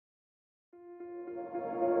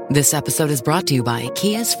This episode is brought to you by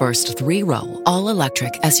Kia's first three-row,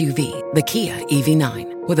 all-electric SUV, the Kia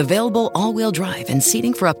EV9, with available all-wheel drive and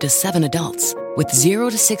seating for up to 7 adults. With 0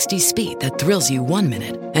 to 60 speed that thrills you 1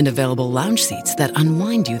 minute and available lounge seats that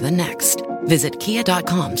unwind you the next. Visit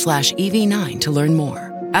kia.com/EV9 to learn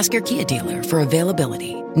more. Ask your Kia dealer for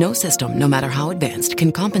availability. No system, no matter how advanced,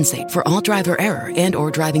 can compensate for all driver error and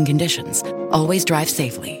or driving conditions. Always drive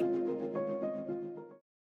safely.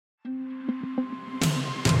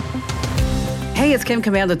 Hey, it's Kim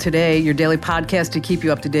Komando Today, your daily podcast to keep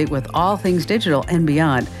you up to date with all things digital and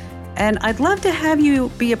beyond. And I'd love to have you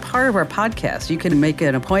be a part of our podcast. You can make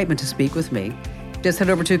an appointment to speak with me. Just head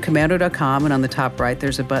over to komando.com, and on the top right,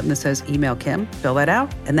 there's a button that says Email Kim. Fill that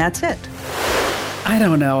out, and that's it. I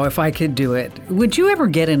don't know if I could do it. Would you ever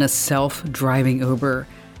get in a self-driving Uber?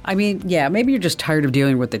 I mean, yeah, maybe you're just tired of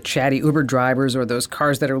dealing with the chatty Uber drivers or those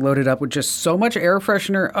cars that are loaded up with just so much air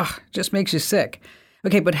freshener. Ugh, just makes you sick.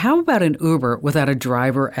 Okay, but how about an Uber without a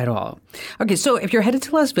driver at all? Okay, so if you're headed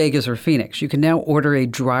to Las Vegas or Phoenix, you can now order a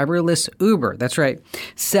driverless Uber. That's right.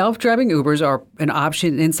 Self-driving Ubers are an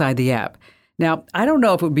option inside the app. Now, I don't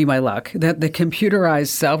know if it would be my luck that the computerized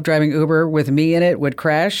self-driving Uber with me in it would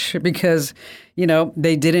crash because,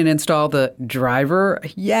 they didn't install the driver.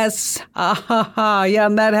 Yes. Yeah,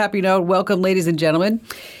 on that happy note, welcome, ladies and gentlemen.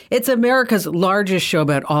 It's America's largest show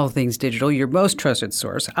about all things digital, your most trusted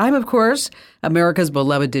source. I'm, of course, America's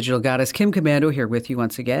beloved digital goddess, Kim Komando, here with you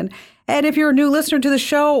once again. And if you're a new listener to the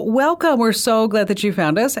show, welcome. We're so glad that you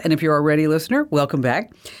found us. And if you're already a listener, welcome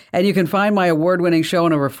back. And you can find my award-winning show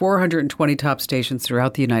on over 420 top stations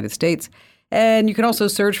throughout the United States. And you can also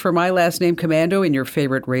search for my last name, Komando, in your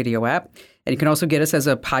favorite radio app. And you can also get us as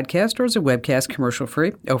a podcast or as a webcast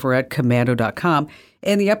commercial-free over at komando.com.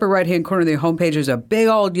 In the upper right-hand corner of the homepage is a big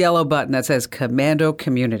old yellow button that says Komando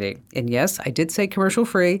Community. And yes, I did say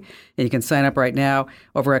commercial-free, and you can sign up right now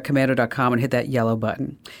over at komando.com and hit that yellow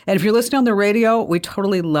button. And if you're listening on the radio, we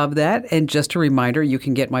totally love that. And just a reminder, you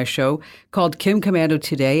can get my show called Kim Komando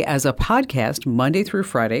Today as a podcast Monday through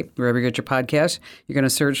Friday. Wherever you get your podcast, you're going to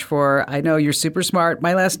search for, I know you're super smart,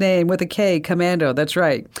 my last name with a K, Komando. That's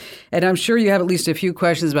right. And I'm sure you have at least a few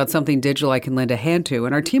questions about something digital I can lend a hand to.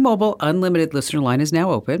 And our T-Mobile Unlimited listener line is now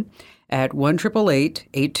open at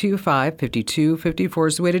 1-888-825-5254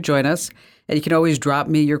 is the way to join us. And you can always drop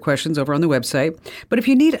me your questions over on the website. But if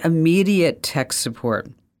you need immediate tech support,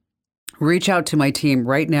 reach out to my team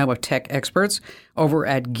right now of tech experts over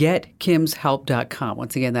at getkimshelp.com.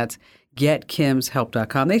 Once again, that's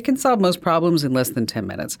getkimshelp.com. They can solve most problems in less than 10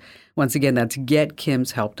 minutes. Once again, that's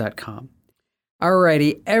getkimshelp.com.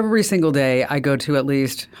 Alrighty, every single day I go to at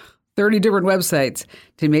least 30 different websites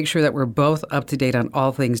to make sure that we're both up to date on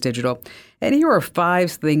all things digital. And here are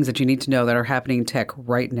 5 things that you need to know that are happening in tech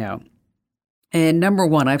right now. And number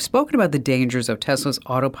 1, I've spoken about the dangers of Tesla's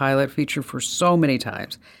autopilot feature for so many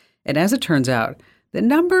times. And as it turns out, the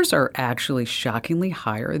numbers are actually shockingly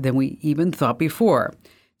higher than we even thought before.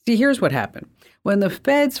 See, here's what happened. When the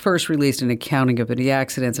feds first released an accounting of the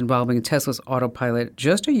accidents involving Tesla's autopilot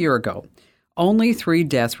just a year ago, only 3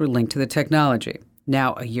 deaths were linked to the technology.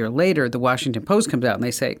 Now, a year later, the Washington Post comes out and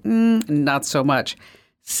they say, not so much.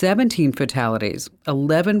 17 fatalities,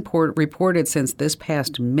 11 reported since this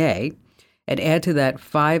past May, and add to that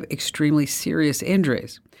 5 extremely serious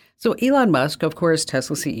injuries. So Elon Musk, of course,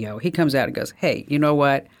 Tesla CEO, he comes out and goes, hey, you know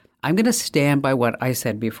what? I'm going to stand by what I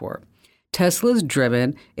said before. Teslas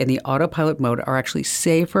driven in the autopilot mode are actually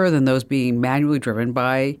safer than those being manually driven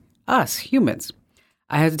by us, humans.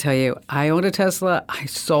 I have to tell you, I owned a Tesla. I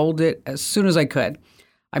sold it as soon as I could.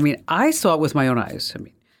 I mean, I saw it with my own eyes. I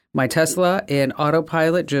mean, my Tesla in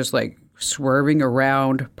autopilot just like swerving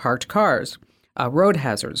around parked cars, road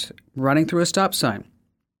hazards, running through a stop sign,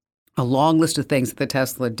 a long list of things that the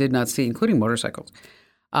Tesla did not see, including motorcycles.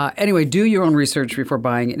 Anyway, do your own research before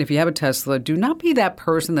buying. And if you have a Tesla, do not be that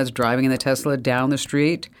person that's driving in the Tesla down the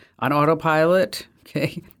street on autopilot,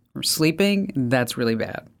 okay, or sleeping. That's really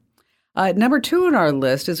bad. Number 2 on our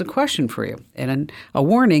list is a question for you. And a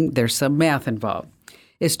warning, there's some math involved.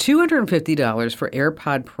 Is $250 for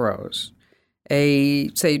AirPod Pros a,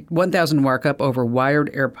 say, $1,000 markup over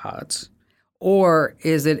wired AirPods? Or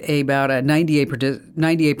is it about a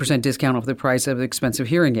 98% discount off the price of expensive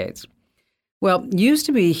hearing aids? Well, used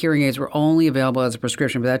to be hearing aids were only available as a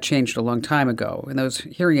prescription, but that changed a long time ago. And those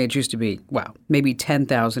hearing aids used to be, maybe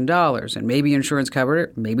 $10,000. And maybe insurance covered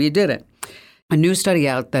it, maybe it didn't. A new study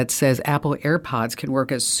out that says Apple AirPods can work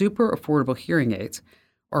as super affordable hearing aids,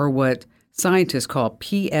 or what scientists call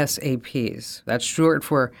PSAPs. That's short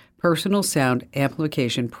for Personal Sound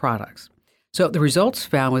Amplification Products. So the results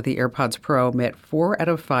found with the AirPods Pro met 4 out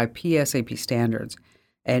of 5 PSAP standards.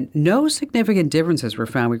 And no significant differences were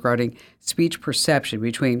found regarding speech perception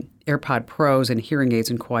between AirPod Pros and hearing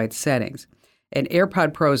aids in quiet settings. And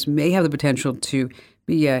AirPod Pros may have the potential to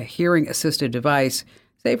be a hearing-assisted device,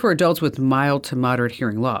 say for adults with mild to moderate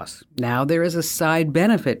hearing loss. Now, there is a side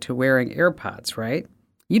benefit to wearing AirPods, right?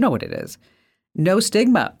 You know what it is. No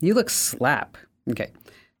stigma. You look slap. Okay.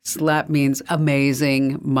 Slap means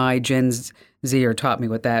amazing. My Gen Zer taught me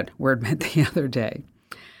what that word meant the other day.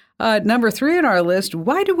 Number 3 on our list,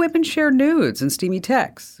 why do women share nudes and steamy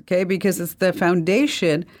texts? Okay, because it's the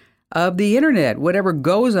foundation of the internet. Whatever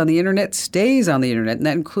goes on the internet stays on the internet, and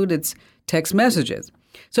that includes text messages.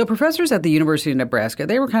 So professors at the University of Nebraska,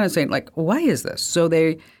 they were kind of saying, like, why is this? So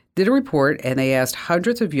they did a report, and they asked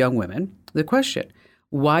hundreds of young women the question,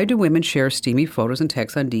 why do women share steamy photos and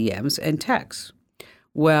texts on DMs and texts?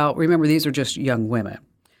 Well, remember, these are just young women.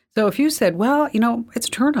 So if you said, well, it's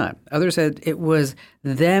a turn on. Others said it was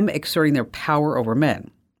them exerting their power over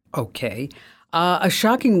men. Okay. A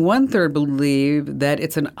shocking 1/3 believe that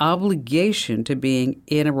it's an obligation to being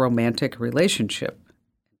in a romantic relationship.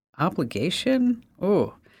 Obligation?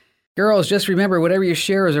 Oh. Girls, just remember, whatever you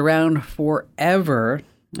share is around forever.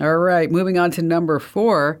 All right, moving on to number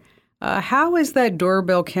 4. How is that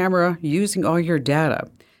doorbell camera using all your data?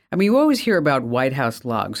 I mean, you always hear about White House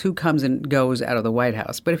logs, who comes and goes out of the White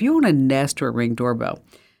House. But if you own a Nest or a Ring doorbell,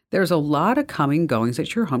 there's a lot of coming and goings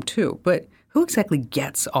at your home too. But who exactly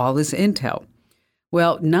gets all this intel?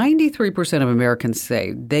 Well, 93% of Americans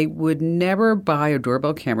say they would never buy a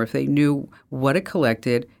doorbell camera if they knew what it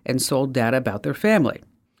collected and sold data about their family.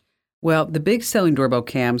 Well, the big selling doorbell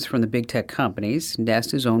cams from the big tech companies,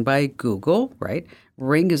 Nest is owned by Google, right?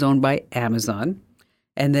 Ring is owned by Amazon.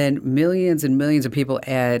 And then millions and millions of people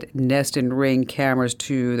add Nest and Ring cameras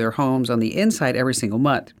to their homes on the inside every single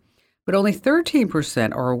month. But only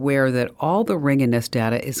 13% are aware that all the Ring and Nest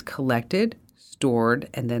data is collected, stored,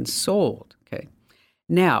 and then sold. Okay.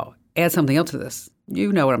 Now, add something else to this.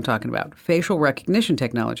 You know what I'm talking about. Facial recognition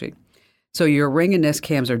technology. So your Ring and Nest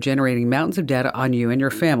cams are generating mountains of data on you and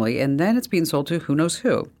your family, and then it's being sold to who knows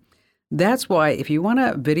who. That's why if you want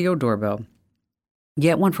a video doorbell,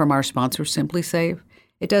 get one from our sponsor, SimpliSafe.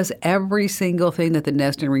 It does every single thing that the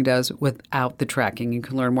Nest and Ring does without the tracking. You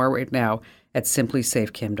can learn more right now at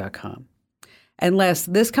simplysafekim.com. And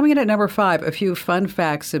last, this coming in at number 5, a few fun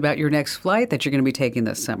facts about your next flight that you're going to be taking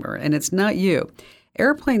this summer. And it's not you.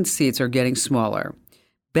 Airplane seats are getting smaller.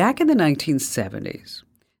 Back in the 1970s,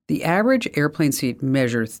 the average airplane seat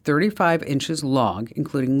measured 35 inches long,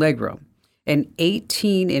 including legroom, and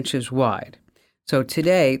 18 inches wide. So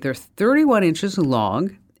today, they're 31 inches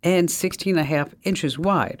long and 16.5 inches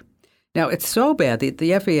wide. Now, it's so bad that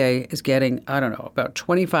the FAA is getting, about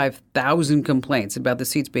 25,000 complaints about the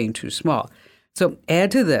seats being too small. So add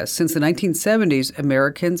to this, since the 1970s,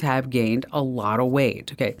 Americans have gained a lot of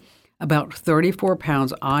weight, okay, about 34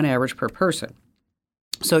 pounds on average per person.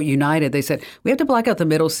 So United, they said, we have to block out the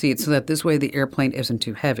middle seat so that this way the airplane isn't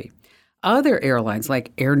too heavy. Other airlines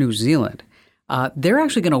like Air New Zealand, they're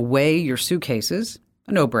actually going to weigh your suitcases,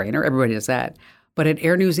 a no-brainer, everybody does that. But at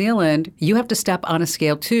Air New Zealand, you have to step on a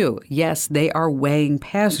scale too. Yes, they are weighing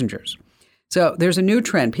passengers. So there's a new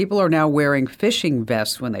trend. People are now wearing fishing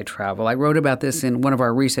vests when they travel. I wrote about this in one of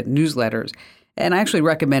our recent newsletters, and I actually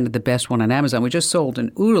recommended the best one on Amazon. We just sold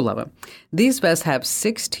an oodle of them. These vests have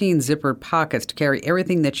 16 zippered pockets to carry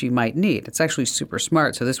everything that you might need. It's actually super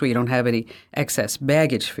smart, so this way you don't have any excess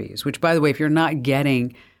baggage fees, which, by the way, if you're not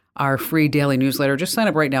getting our free daily newsletter, just sign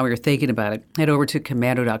up right now while you're thinking about it. Head over to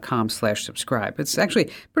commando.com/subscribe. It's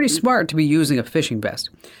actually pretty smart to be using a fishing vest.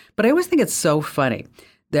 But I always think it's so funny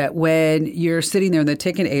that when you're sitting there and the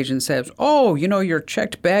ticket agent says, your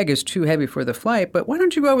checked bag is too heavy for the flight, but why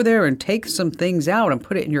don't you go over there and take some things out and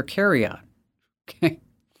put it in your carry-on? Okay.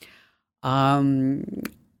 I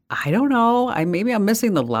don't know. Maybe I'm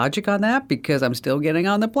missing the logic on that because I'm still getting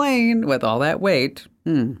on the plane with all that weight.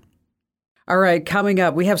 All right, coming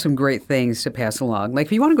up, we have some great things to pass along. Like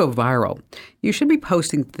if you want to go viral, you should be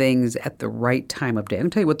posting things at the right time of day. I'll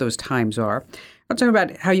tell you what those times are. I'll talk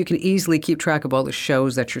about how you can easily keep track of all the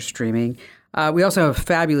shows that you're streaming. We also have a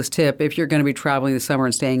fabulous tip if you're going to be traveling this summer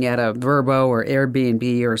and staying at a Vrbo or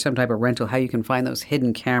Airbnb or some type of rental, how you can find those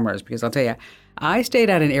hidden cameras. Because I'll tell you, I stayed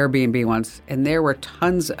at an Airbnb once, and there were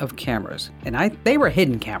tons of cameras. And they were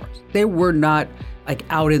hidden cameras. They were not like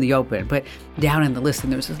out in the open, but down in the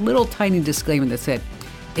listing, there was this little tiny disclaimer that said,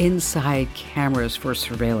 inside cameras for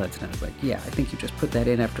surveillance. And I was like, yeah, I think you just put that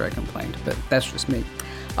in after I complained, but that's just me.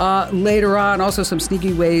 Later on, also some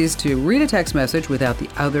sneaky ways to read a text message without the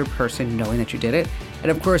other person knowing that you did it.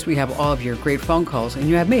 And of course, we have all of your great phone calls, and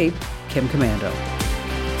you have me, Kim Commando.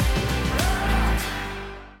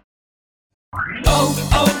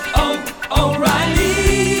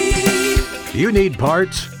 You need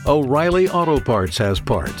parts? O'Reilly Auto Parts has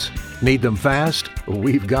parts. Need them fast?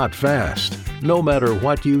 We've got fast. No matter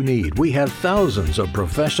what you need, we have thousands of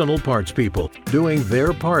professional parts people doing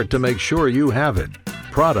their part to make sure you have it.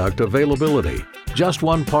 Product availability. Just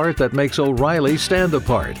one part that makes O'Reilly stand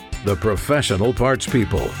apart. The professional parts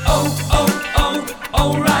people.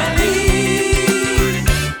 O'Reilly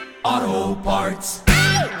Auto Parts.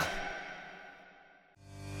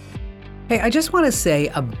 Hey, I just want to say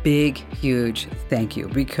a big, huge thank you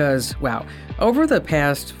because, wow, over the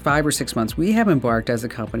past 5 or 6 months, we have embarked as a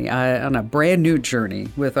company on a brand new journey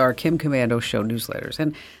with our Kim Komando Show newsletters.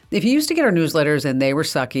 And if you used to get our newsletters and they were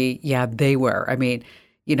sucky, yeah, they were. I mean,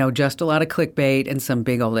 just a lot of clickbait and some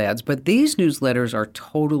big old ads. But these newsletters are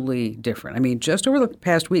totally different. I mean, just over the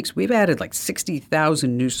past weeks, we've added like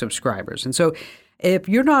 60,000 new subscribers. And so if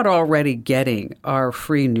you're not already getting our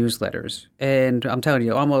free newsletters, and I'm telling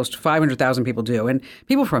you, almost 500,000 people do, and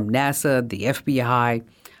people from NASA, the FBI,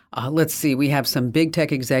 let's see, we have some big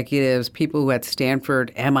tech executives, people who at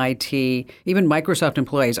Stanford, MIT, even Microsoft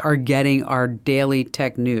employees are getting our daily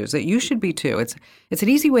tech news that you should be too. It's an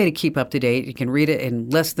easy way to keep up to date. You can read it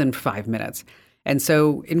in less than 5 minutes. And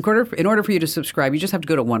so in order for you to subscribe, you just have to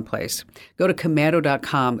go to one place. Go to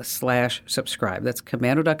komando.com/subscribe. That's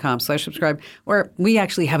komando.com/subscribe. Or we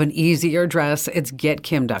actually have an easier address. It's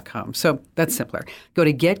getkim.com. So that's simpler. Go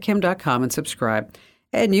to getkim.com and subscribe.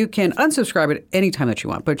 And you can unsubscribe at any time that you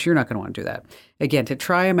want, but you're not going to want to do that. Again, to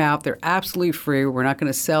try them out, they're absolutely free. We're not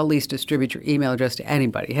going to sell, lease, distribute your email address to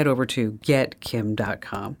anybody. Head over to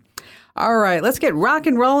getkim.com. All right, let's get rock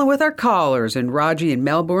and rolling with our callers and Raji in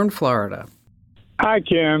Melbourne, Florida. Hi,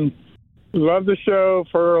 Kim. Love the show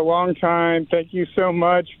for a long time. Thank you so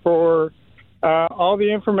much for all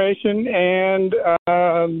the information. And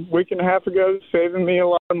a week and a half ago, saving me a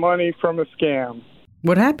lot of money from a scam.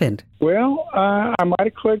 What happened? Well, I might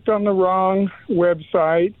have clicked on the wrong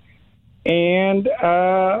website, and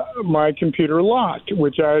my computer locked,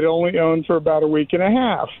 which I had only owned for about a week and a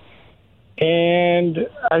half. And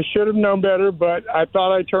I should have known better, but I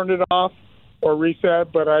thought I turned it off or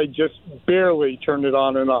reset, but I just barely turned it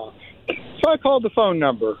on and off. So I called the phone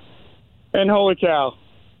number, and holy cow,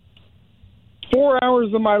 4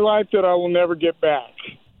 hours of my life that I will never get back.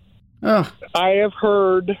 Oh. I have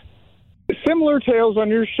heard similar tales on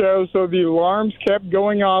your show, so the alarms kept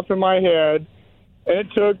going off in my head, and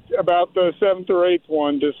it took about the 7th or 8th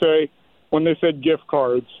one to say, when they said gift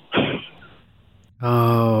cards.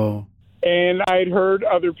 Oh. And I'd heard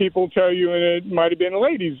other people tell you, and it might have been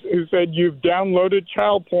ladies who said you've downloaded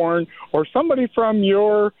child porn or somebody from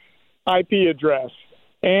your IP address.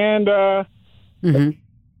 And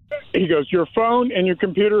he goes, your phone and your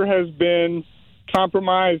computer has been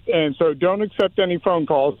compromised, and so don't accept any phone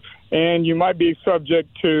calls. And you might be subject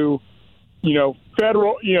to,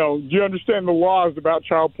 federal, do you understand the laws about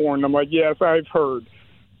child porn? I'm like, yes, I've heard.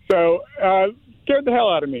 So scared the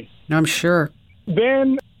hell out of me. I'm sure.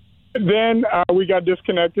 Then we got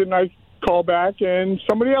disconnected, and I called back, and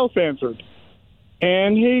somebody else answered.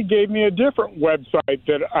 And he gave me a different website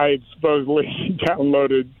that I supposedly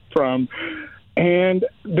downloaded from. And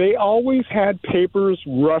they always had papers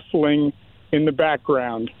rustling in the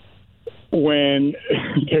background when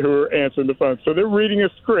they were answering the phone. So they're reading a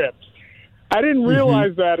script. I didn't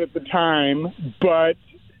realize that at the time, but,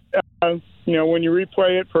 when you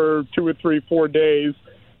replay it for 2 or 3, 4 days,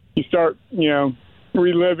 you start,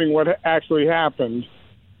 reliving what actually happened.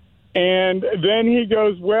 And then he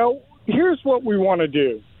goes, well, here's what we want to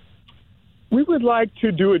do. We would like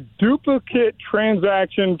to do a duplicate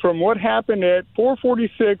transaction from what happened at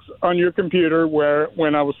 4:46 on your computer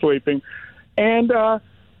when I was sleeping. And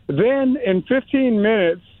then in 15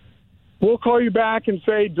 minutes, we'll call you back and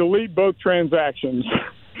say, delete both transactions.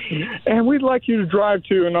 And we'd like you to drive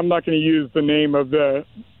to, and I'm not going to use the name of the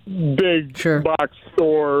big box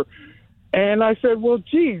store. And I said, well,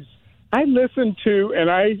 geez, I listened to, and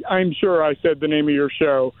I'm sure I said the name of your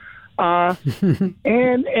show. And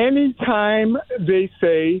anytime they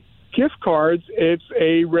say gift cards, it's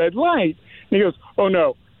a red light. And he goes, oh,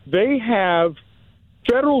 no, they have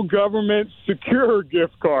federal government secure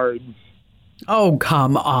gift cards. Oh,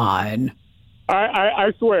 come on.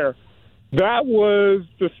 I swear. That was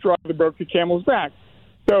the straw that broke the camel's back.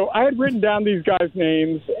 So I had written down these guys'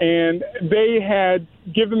 names, and they had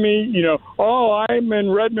given me, I'm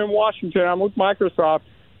in Redmond, Washington. I'm with Microsoft.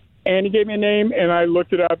 And he gave me a name, and I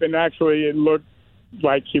looked it up, and actually it looked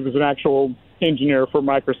like he was an actual engineer for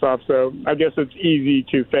Microsoft. So I guess it's easy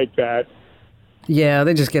to fake that. Yeah,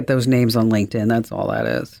 they just get those names on LinkedIn. That's all that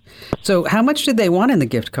is. So how much did they want in the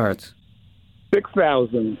gift cards?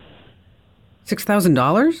 $6,000.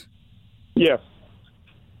 $6,000? Yes.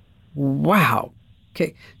 Wow.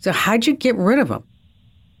 Okay. So how'd you get rid of them?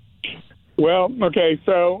 Well, okay,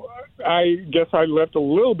 so I guess I left a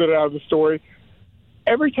little bit out of the story.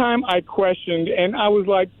 Every time I questioned, and I was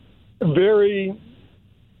like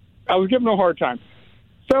I was giving a hard time.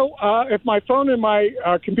 So if my phone and my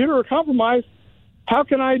computer are compromised, how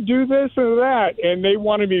can I do this and that? And they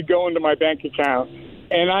wanted me to go into my bank account.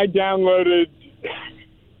 And I downloaded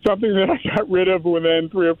something that I got rid of within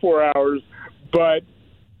 3 or 4 hours. But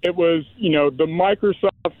it was, the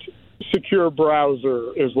Microsoft Secure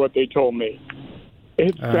Browser is what they told me.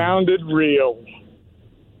 It sounded real.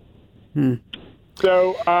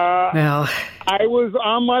 So Well, I was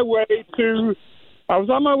on my way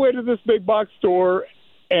to this big box store,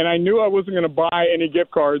 and I knew I wasn't going to buy any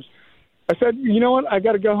gift cards. I said, you know what? I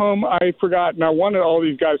got to go home. I forgot, and I wanted all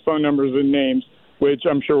these guys' phone numbers and names, which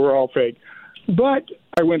I'm sure were all fake. But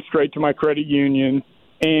I went straight to my credit union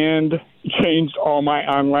and changed all my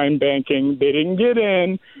online banking. They didn't get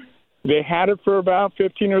in. They had it for about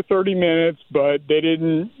 15 or 30 minutes, but they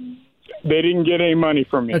didn't get any money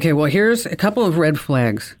from me. okay, well, here's a couple of red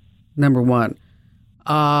flags. Number one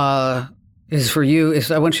is for you,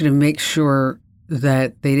 I want you to make sure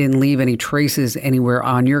that they didn't leave any traces anywhere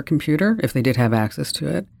on your computer if they did have access to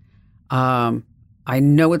it. I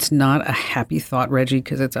know it's not a happy thought, Reggie,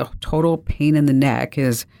 because it's a total pain in the neck,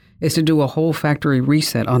 is to do a whole factory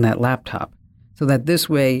reset on that laptop. So that this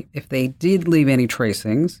way, if they did leave any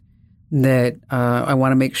tracings, that I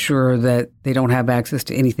want to make sure that they don't have access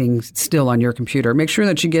to anything still on your computer. Make sure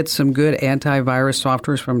that you get some good antivirus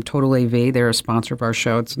softwares from Total AV. They're a sponsor of our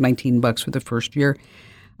show. It's $19 for the first year.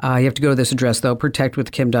 You have to go to this address, though,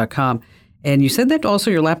 protectwithkim.com. And you said that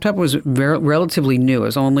also your laptop was relatively new.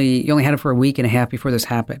 You only had it for a week and a half before this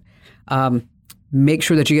happened. Make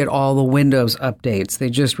sure that you get all the Windows updates. They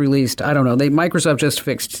just released, Microsoft just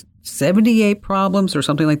fixed 78 problems or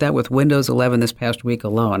something like that with Windows 11 this past week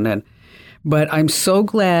alone. But I'm so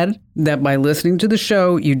glad that by listening to the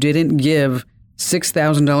show, you didn't give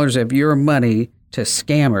 $6,000 of your money to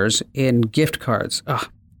scammers in gift cards.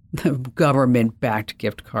 Government-backed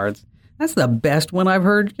gift cards. That's the best one I've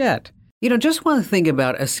heard yet. Just want to think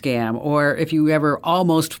about a scam, or if you ever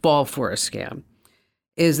almost fall for a scam,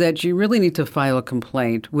 is that you really need to file a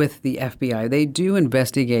complaint with the FBI. They do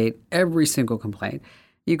investigate every single complaint.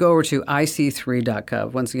 You go over to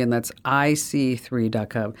ic3.gov. Once again, that's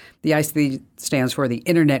ic3.gov. The IC stands for the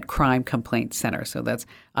Internet Crime Complaint Center. So that's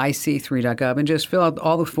ic3.gov. And just fill out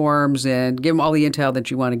all the forms and give them all the intel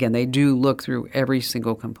that you want. Again, they do look through every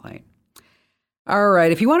single complaint. All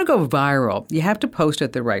right, if you want to go viral, you have to post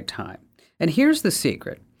at the right time. And here's the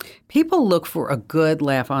secret. People look for a good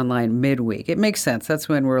laugh online midweek. It makes sense. That's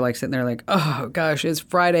when we're like sitting there like, oh gosh, is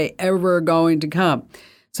Friday ever going to come?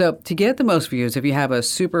 So to get the most views, if you have a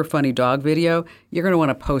super funny dog video, you're going to want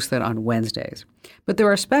to post that on Wednesdays. But there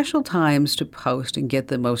are special times to post and get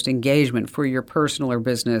the most engagement for your personal or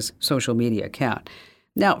business social media account.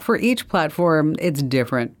 Now, for each platform, it's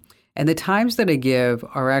different. And the times that I give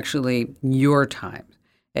are actually your times.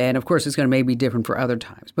 And of course, it's going to maybe be different for other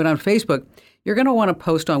times. But on Facebook, you're going to want to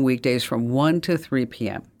post on weekdays from 1 to 3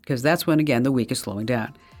 p.m. because that's when, again, the week is slowing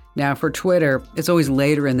down. Now, for Twitter, it's always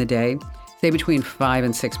later in the day, say between 5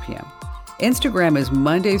 and 6 p.m. Instagram is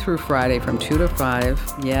Monday through Friday from 2 to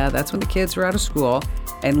 5. Yeah, that's when the kids are out of school.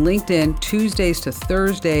 And LinkedIn, Tuesdays to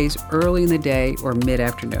Thursdays, early in the day or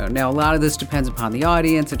mid-afternoon. Now, a lot of this depends upon the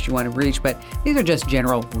audience that you want to reach, but these are just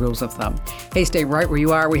general rules of thumb. Hey, stay right where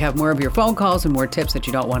you are. We have more of your phone calls and more tips that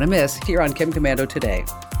you don't want to miss here on Kim Komando Today.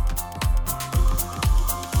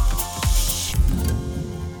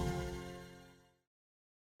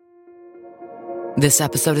 This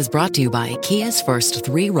episode is brought to you by Kia's first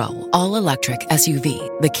 3-row, all-electric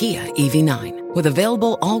SUV, the Kia EV9, with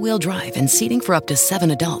available all-wheel drive and seating for up to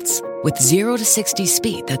 7 adults, with 0 to 60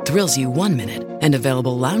 speed that thrills you 1 minute and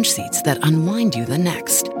available lounge seats that unwind you the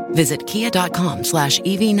next. Visit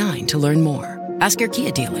kia.com/EV9 to learn more. Ask your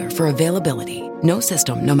Kia dealer for availability. No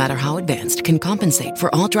system, no matter how advanced, can compensate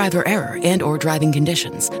for all driver error and or driving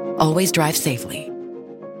conditions. Always drive safely.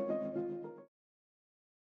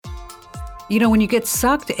 When you get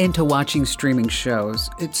sucked into watching streaming shows,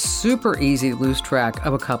 it's super easy to lose track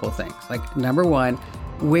of a couple things. Like, number one,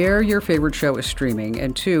 where your favorite show is streaming.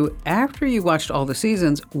 And two, after you watched all the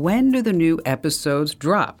seasons, when do the new episodes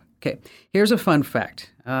drop? Okay, here's a fun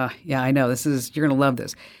fact. Yeah, I know, you're going to love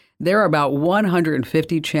this. There are about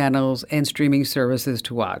 150 channels and streaming services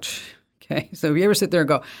to watch. Okay, so if you ever sit there and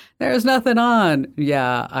go, there's nothing on.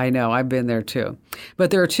 Yeah, I know, I've been there too.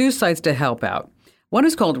 But there are 2 sites to help out. One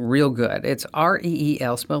is called Real Good. It's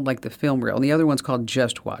REEL, spelled like the film reel. And the other one's called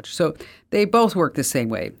Just Watch. So they both work the same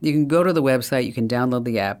way. You can go to the website. You can download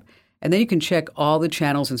the app. And then you can check all the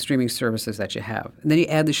channels and streaming services that you have. And then you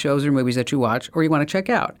add the shows or movies that you watch or you want to check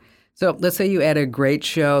out. So let's say you add a great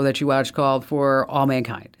show that you watch called For All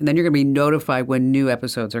Mankind. And then you're going to be notified when new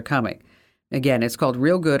episodes are coming. Again, it's called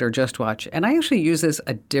Real Good or Just Watch. And I actually use this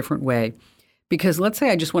a different way because let's say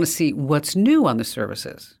I just want to see what's new on the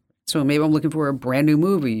services. So maybe I'm looking for a brand new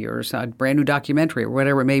movie or a brand new documentary or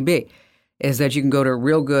whatever it may be, is that you can go to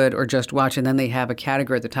Real Good or Just Watch, and then they have a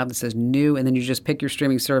category at the top that says new, and then you just pick your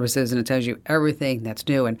streaming services, and it tells you everything that's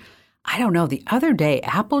new. And I don't know, the other day,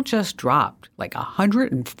 Apple just dropped like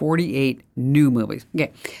 148 new movies.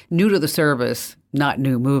 Okay, new to the service, not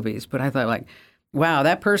new movies. But I thought like, wow,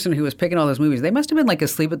 that person who was picking all those movies, they must have been like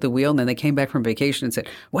asleep at the wheel, and then they came back from vacation and said,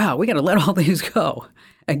 wow, we got to let all these go.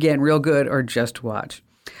 Again, Real Good or Just Watch.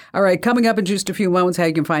 All right, coming up in just a few moments, how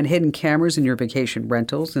you can find hidden cameras in your vacation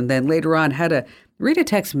rentals. And then later on, how to read a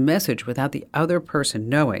text message without the other person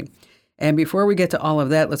knowing. And before we get to all of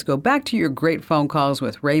that, let's go back to your great phone calls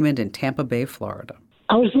with Raymond in Tampa Bay, Florida.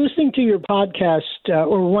 I was listening to your podcast,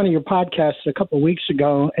 or one of your podcasts a couple of weeks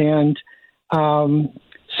ago, and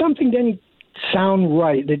something didn't sound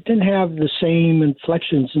right. It didn't have the same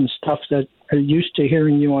inflections and stuff that I'm used to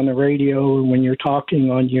hearing you on the radio when you're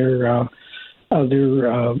talking on your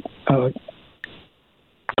other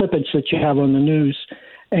clippets that you have on the news.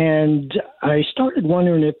 And I started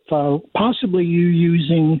wondering if possibly you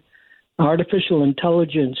using artificial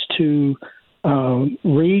intelligence to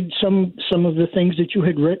read some of the things that you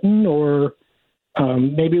had written, or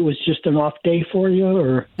maybe it was just an off day for you,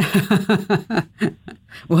 or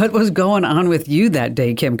what was going on with you that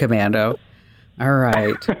day, Kim Commando? All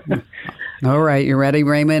right. All right. You ready,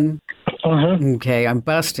 Raymond? Uh-huh. Okay. I'm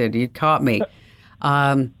busted. You caught me.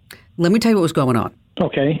 Let me tell you what was going on.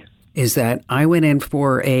 Okay. Is that I went in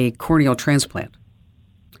for a corneal transplant.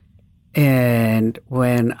 And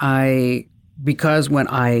when I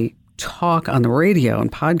talk on the radio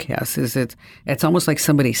and podcasts, it's almost like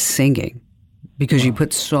somebody singing because you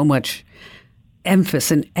put so much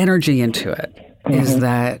emphasis and energy into it. Is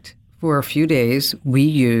that for a few days we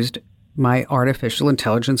used my artificial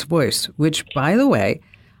intelligence voice, which, by the way,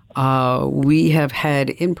 we have had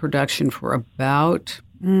in production for about,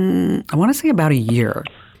 I want to say about a year.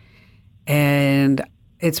 And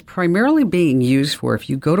it's primarily being used for, if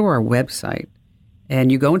you go to our website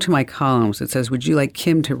and you go into my columns, it says, would you like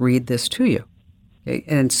Kim to read this to you? Okay.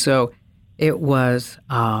 And so it was,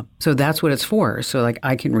 so that's what it's for. So like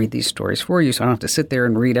I can read these stories for you, so I don't have to sit there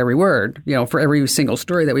and read every word, for every single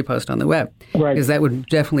story that we post on the web. Right. Because that would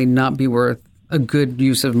definitely not be worth a good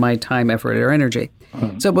use of my time, effort, or energy.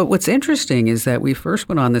 So, but what's interesting is that we first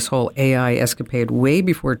went on this whole AI escapade way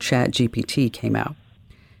before ChatGPT came out.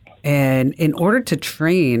 And in order to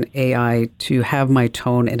train AI to have my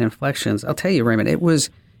tone and inflections, I'll tell you, Raymond, it was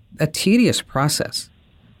a tedious process.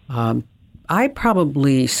 I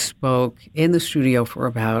probably spoke in the studio for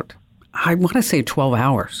about, I want to say 12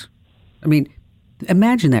 hours. I mean,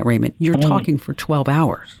 imagine that, Raymond. You're talking for 12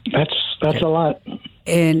 hours. That's a lot.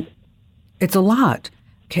 And it's a lot.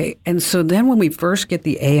 Okay. And so then when we first get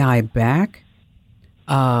the AI back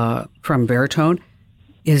from Veritone,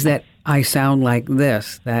 is that I sound like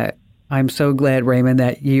this, that I'm so glad, Raymond,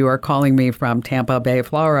 that you are calling me from Tampa Bay,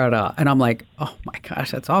 Florida. And I'm like, oh my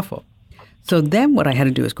gosh, that's awful. So then what I had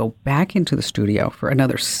to do is go back into the studio for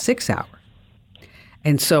another 6 hours.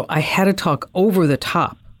 And so I had to talk over the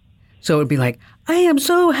top. So it would be like, I am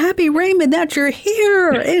so happy, Raymond, that you're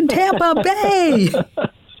here in Tampa Bay.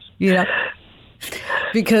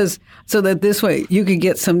 Because so that this way you could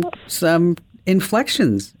get some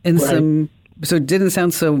inflections and so it didn't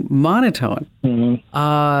sound so monotone.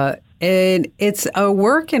 And it's a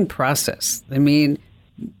work in process. I mean,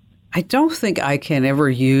 I don't think I can ever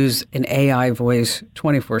use an AI voice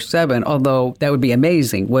 24/7, although that would be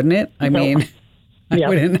amazing, wouldn't it? I mean, I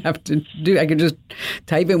wouldn't have to I could just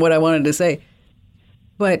type in what I wanted to say.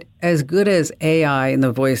 But as good as AI and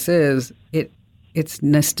the voice is, it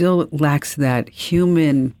still lacks that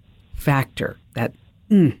human factor, that,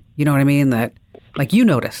 you know what I mean? That, like you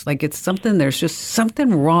notice, like it's something, there's just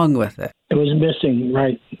something wrong with it. It was missing,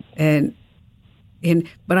 right.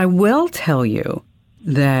 But I will tell you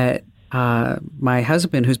that my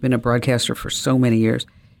husband, who's been a broadcaster for so many years,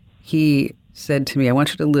 he said to me, I want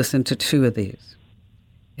you to listen to two of these.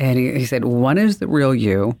 And he said, one is the real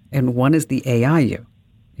you and one is the AI you.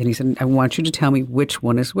 And he said, I want you to tell me which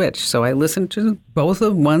one is which. So I listened to both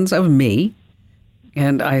of ones of me.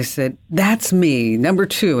 And I said, that's me, number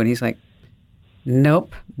two. And he's like,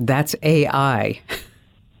 nope, that's AI.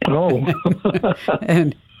 Oh.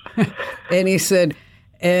 and he said,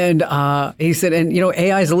 And he said, and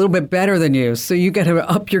AI is a little bit better than you, so you got to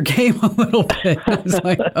up your game a little bit. I was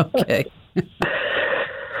like, okay.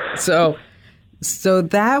 So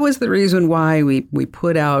that was the reason why we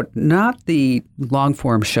put out not the long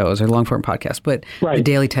form shows or long form podcasts, but the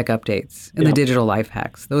daily tech updates and the digital life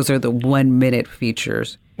hacks. Those are the 1 minute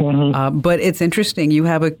features. Mm-hmm. But it's interesting. You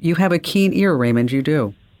have a keen ear, Raymond. You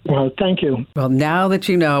do. Well, thank you. Well, now that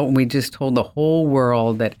you know, we just told the whole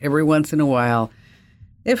world that every once in a while,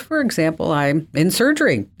 if, for example, I'm in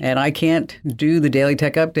surgery and I can't do the daily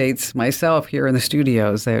tech updates myself here in the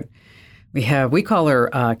studios, that we call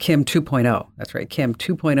her Kim 2.0. That's right, Kim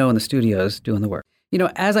 2.0 in the studios doing the work.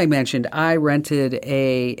 As I mentioned, I rented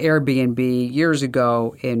a Airbnb years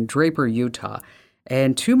ago in Draper, Utah.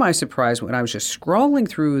 And to my surprise, when I was just scrolling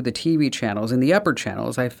through the TV channels, in the upper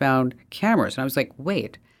channels, I found cameras. And I was like,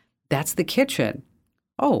 wait, that's the kitchen.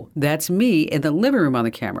 Oh, that's me in the living room on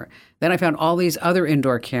the camera. Then I found all these other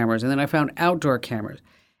indoor cameras, and then I found outdoor cameras.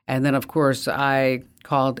 And then, of course, I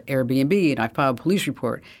called Airbnb and I filed a police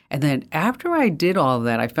report. And then after I did all of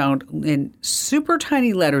that, I found in super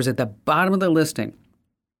tiny letters at the bottom of the listing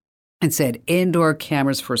and said, indoor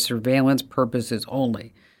cameras for surveillance purposes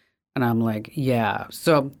only. And I'm like, yeah.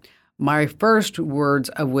 So my first words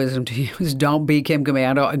of wisdom to you is don't be Kim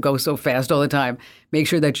Commando and go so fast all the time. Make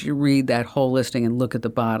sure that you read that whole listing and look at the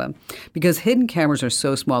bottom. Because hidden cameras are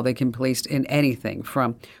so small, they can be placed in anything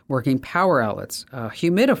from working power outlets, a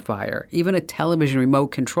humidifier, even a television remote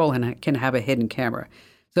control can have a hidden camera.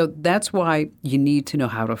 So that's why you need to know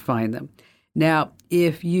how to find them. Now,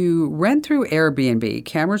 if you rent through Airbnb,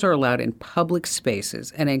 cameras are allowed in public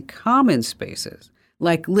spaces and in common spaces,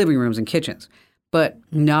 like living rooms and kitchens, but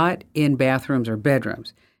not in bathrooms or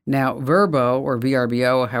bedrooms. Now, Verbo, or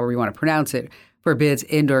VRBO, however you want to pronounce it, forbids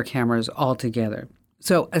indoor cameras altogether.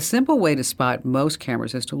 So a simple way to spot most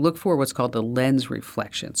cameras is to look for what's called the lens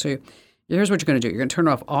reflection. So here's what you're going to do. You're going to turn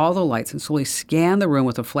off all the lights and slowly scan the room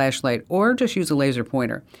with a flashlight or just use a laser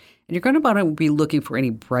pointer. And you're going to want to be looking for any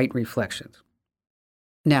bright reflections.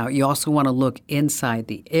 Now, you also want to look inside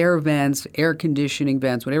the air vents, air conditioning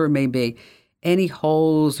vents, whatever it may be, any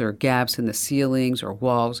holes or gaps in the ceilings or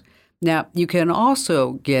walls. Now, you can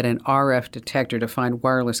also get an RF detector to find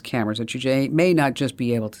wireless cameras that you may not just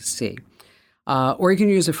be able to see. Or you can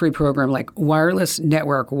use a free program like Wireless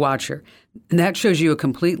Network Watcher. And that shows you a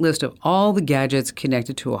complete list of all the gadgets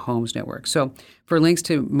connected to a home's network. So for links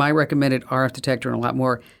to my recommended RF detector and a lot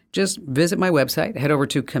more, just visit my website, head over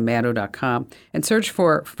to commando.com and search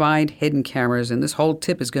for Find Hidden Cameras. And this whole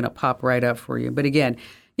tip is going to pop right up for you. But again,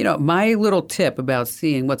 my little tip about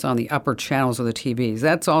seeing what's on the upper channels of the TVs,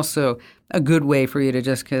 that's also a good way for you to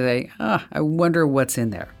just say, I wonder what's in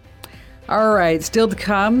there. All right, still to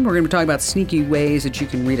come, we're going to be talking about sneaky ways that you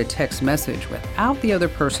can read a text message without the other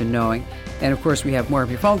person knowing. And of course, we have more of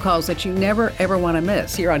your phone calls that you never, ever want to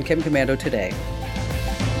miss here on Kim Commando Today.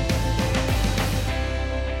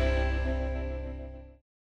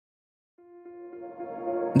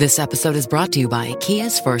 This episode is brought to you by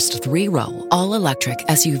Kia's first 3-row, all-electric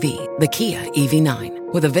SUV, the Kia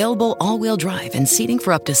EV9, with available all-wheel drive and seating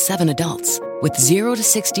for up to 7 adults, with 0 to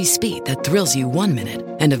 60 speed that thrills you 1 minute,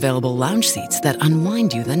 and available lounge seats that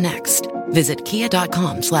unwind you the next. Visit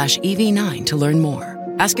kia.com/EV9 to learn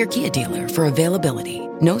more. Ask your Kia dealer for availability.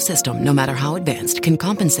 No system, no matter how advanced, can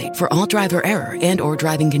compensate for all driver error and or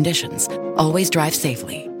driving conditions. Always drive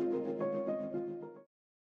safely.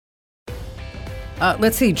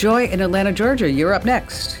 Let's see, Joy in Atlanta, Georgia, you're up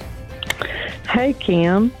next. Hey,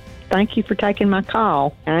 Kim. Thank you for taking my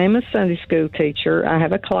call. I'm a Sunday school teacher. I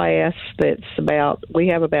have a class we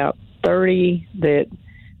have about 30 that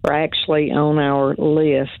are actually on our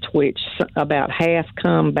list, which about half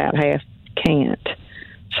come, about half can't.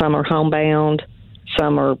 Some are homebound,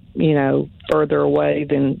 some are, further away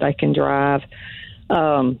than they can drive.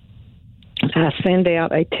 I send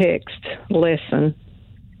out a text lesson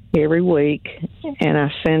every week, and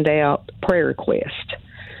I send out prayer requests.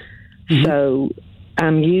 Mm-hmm. So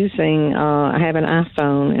I'm using, I have an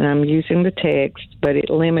iPhone, and I'm using the text, but it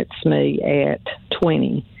limits me at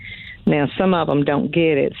 20. Now, some of them don't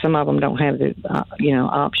get it. Some of them don't have the,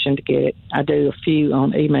 option to get it. I do a few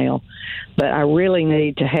on email, but I really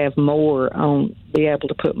need to have be able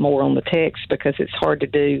to put more on the text because it's hard to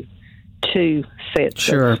do 2 sets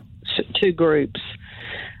of 2 groups.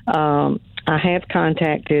 I have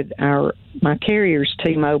contacted my carriers,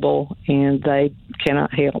 T-Mobile, and they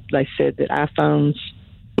cannot help. They said that iPhones,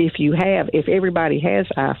 if everybody has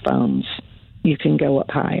iPhones, you can go up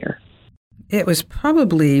higher. It was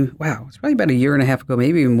probably about a year and a half ago,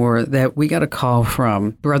 maybe even more, that we got a call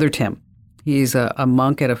from Brother Tim. He's a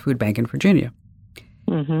monk at a food bank in Virginia.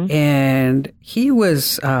 And he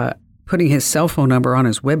was putting his cell phone number on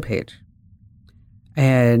his webpage,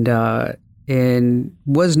 and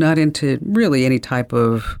was not into really any type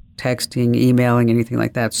of texting, emailing, anything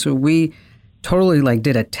like that. So we totally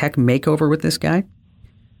did a tech makeover with this guy.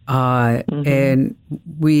 And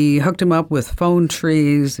we hooked him up with phone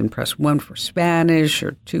trees and press 1 for Spanish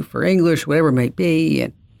or 2 for English, whatever it might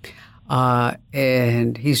be.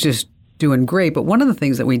 And he's just doing great. But one of the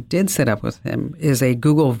things that we did set up with him is a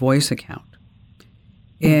Google Voice account.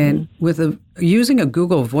 And using a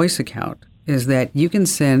Google Voice account is that you can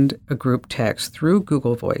send a group text through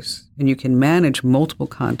Google Voice, and you can manage multiple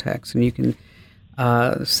contacts, and you can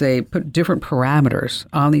put different parameters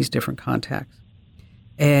on these different contacts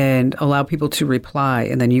and allow people to reply,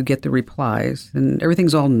 and then you get the replies, and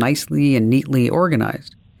everything's all nicely and neatly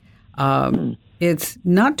organized. It's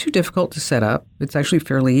not too difficult to set up. It's actually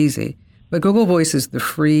fairly easy. But Google Voice is the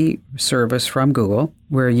free service from Google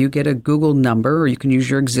where you get a Google number, or you can use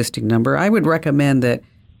your existing number. I would recommend that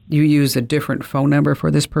you use a different phone number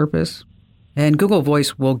for this purpose. And Google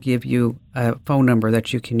Voice will give you a phone number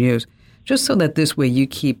that you can use, just so that this way you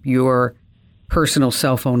keep your personal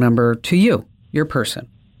cell phone number to you, your person.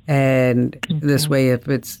 And this way, if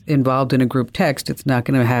it's involved in a group text, it's not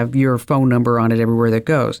going to have your phone number on it everywhere that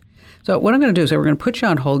goes. So what I'm going to do is we're going to put you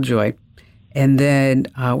on hold, Joy, and then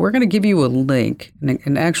we're going to give you a link,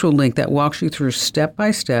 an actual link that walks you through step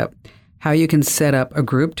by step how you can set up a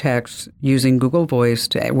group text using Google Voice,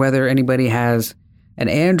 to whether anybody has an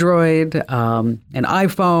Android, an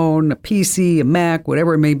iPhone, a PC, a Mac,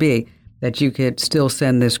 whatever it may be, that you could still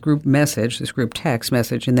send this group message, this group text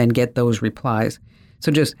message, and then get those replies.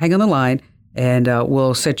 So just hang on the line, and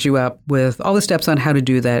we'll set you up with all the steps on how to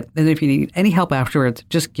do that. And if you need any help afterwards,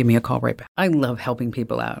 just give me a call right back. I love helping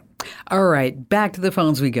people out. All right, back to the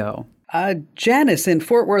phones we go. Janice in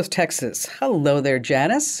Fort Worth, Texas. Hello there,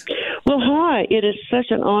 Janice. Well, hi. It is such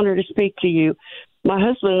an honor to speak to you. My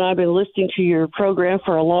husband and I have been listening to your program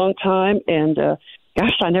for a long time, and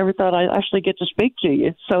gosh, I never thought I'd actually get to speak to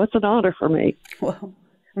you. So it's an honor for me.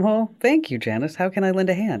 Well, thank you, Janice. How can I lend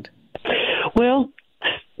a hand? Well,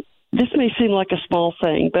 this may seem like a small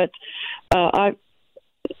thing, but I'm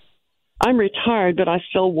retired, but I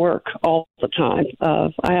still work all the time.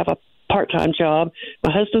 I have a part-time job.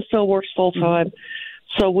 My husband still works full-time,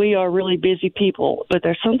 so we are really busy people. But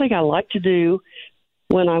there's something I like to do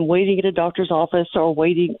when I'm waiting at a doctor's office or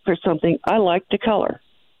waiting for something. I like to color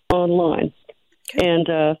online. And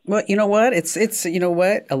well, you know what? It's you know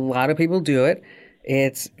what? A lot of people do it.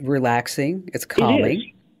 It's relaxing. It's calming. It is.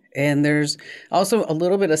 And there's also a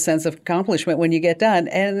little bit of sense of accomplishment when you get done,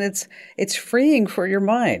 and it's freeing for your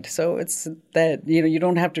mind. So it's that, you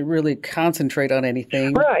don't have to really concentrate on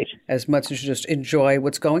anything as much as just enjoy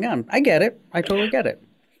what's going on. I get it. I totally get it.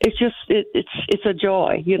 It's just it's a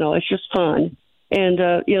joy. It's just fun. And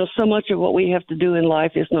so much of what we have to do in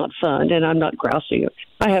life is not fun. And I'm not grousing.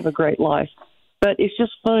 I have a great life, but it's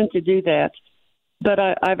just fun to do that. But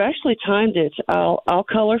I've actually timed it. I'll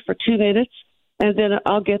color for 2 minutes. And then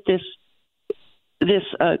I'll get this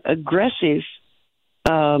aggressive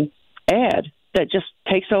ad that just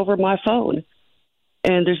takes over my phone.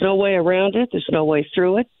 And there's no way around it. There's no way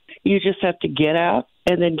through it. You just have to get out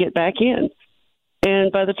and then get back in.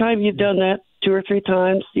 And by the time you've done that 2 or 3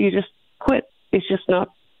 times, you just quit. It's just not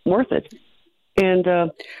worth it. And are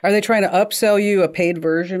they trying to upsell you a paid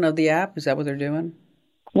version of the app? Is that what they're doing?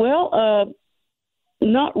 Well,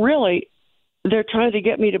 not really. They're trying to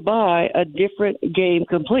get me to buy a different game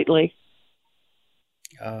completely.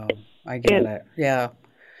 Oh, I get it. Yeah.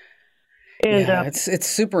 And it's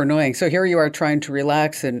super annoying. So here you are trying to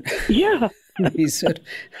relax, and these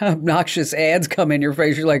obnoxious ads come in your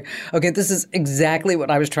face. You're like, okay, this is exactly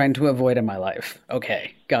what I was trying to avoid in my life.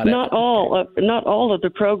 Okay, got it. Not all of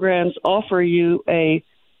the programs offer you a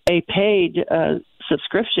paid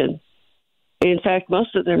subscription. In fact,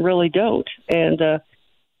 most of them really don't. And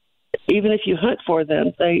even if you hunt for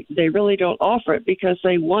them, they really don't offer it because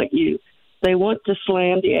they want to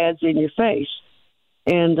slam the ads in your face.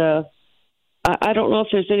 And I don't know if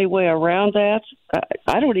there's any way around that.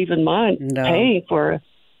 I don't even mind paying for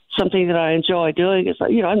something that I enjoy doing. It's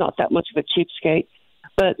like, I'm not that much of a cheapskate.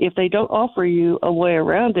 But if they don't offer you a way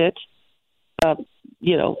around it,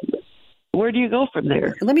 where do you go from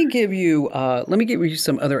there? Let me give you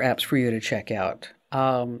some other apps for you to check out.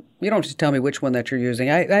 You don't have to tell me which one that you're using.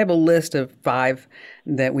 I have a list of 5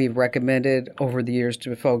 that we've recommended over the years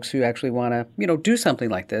to folks who actually want to, do something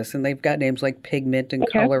like this. And they've got names like Pigment and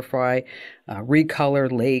Colorfry, Recolor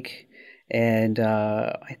Lake, and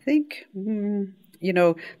I think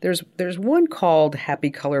there's one called Happy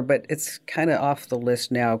Color, but it's kind of off the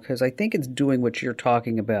list now because I think it's doing what you're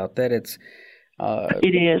talking about. That it's.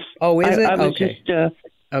 It is. Oh, is it? I was okay. Just,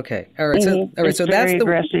 okay. All right. So, it's so very that's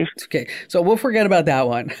aggressive. Okay. So we'll forget about that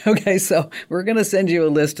one. Okay. So we're going to send you a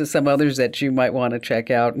list of some others that you might want to check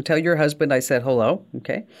out, and tell your husband I said hello.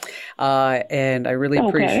 Okay. And I really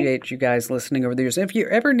appreciate you guys listening over the years. And if you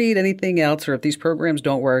ever need anything else, or if these programs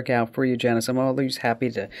don't work out for you, Janice, I'm always happy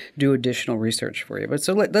to do additional research for you. But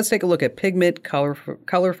so let's take a look at Pigment,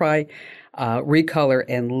 Colorfy, Recolor,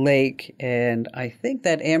 and Lake. And I think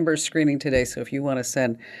that Amber's screening today. So if you want to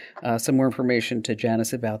send some more information to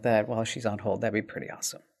Janice about that while she's on hold, that'd be pretty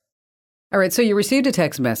awesome. All right. So you received a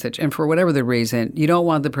text message, and for whatever the reason, you don't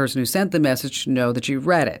want the person who sent the message to know that you've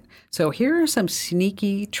read it. So here are some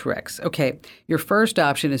sneaky tricks. Okay. Your first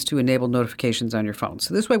option is to enable notifications on your phone.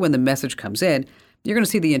 So this way, when the message comes in, you're going to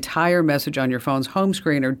see the entire message on your phone's home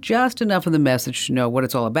screen, or just enough of the message to know what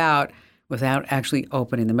it's all about without actually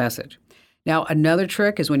opening the message. Now, another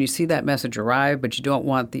trick is when you see that message arrive, but you don't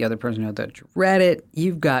want the other person to know that you read it,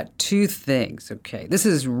 you've got two things, okay? This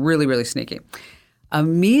is really, really sneaky.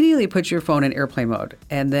 Immediately put your phone in airplane mode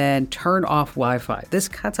and then turn off Wi-Fi. This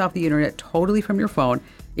cuts off the internet totally from your phone.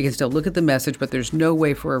 You can still look at the message, but there's no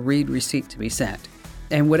way for a read receipt to be sent.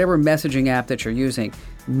 And whatever messaging app that you're using,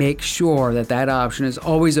 make sure that that option is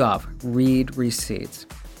always off, read receipts.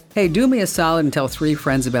 Hey, do me a solid and tell 3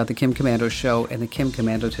 friends about the Kim Komando Show and the Kim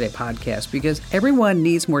Komando Today podcast, because everyone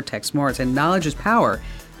needs more tech smarts, and knowledge is power.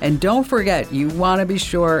 And don't forget, you want to be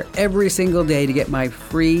sure every single day to get my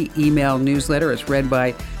free email newsletter. It's read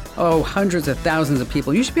by, hundreds of thousands of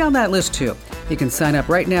people. You should be on that list too. You can sign up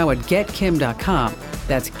right now at getkim.com.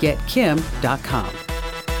 That's getkim.com.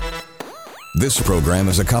 This program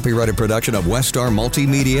is a copyrighted production of Westar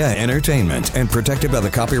Multimedia Entertainment and protected by the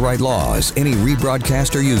copyright laws. Any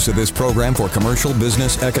rebroadcast or use of this program for commercial,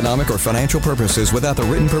 business, economic, or financial purposes without the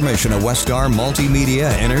written permission of Westar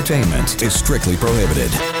Multimedia Entertainment is strictly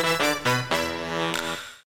prohibited.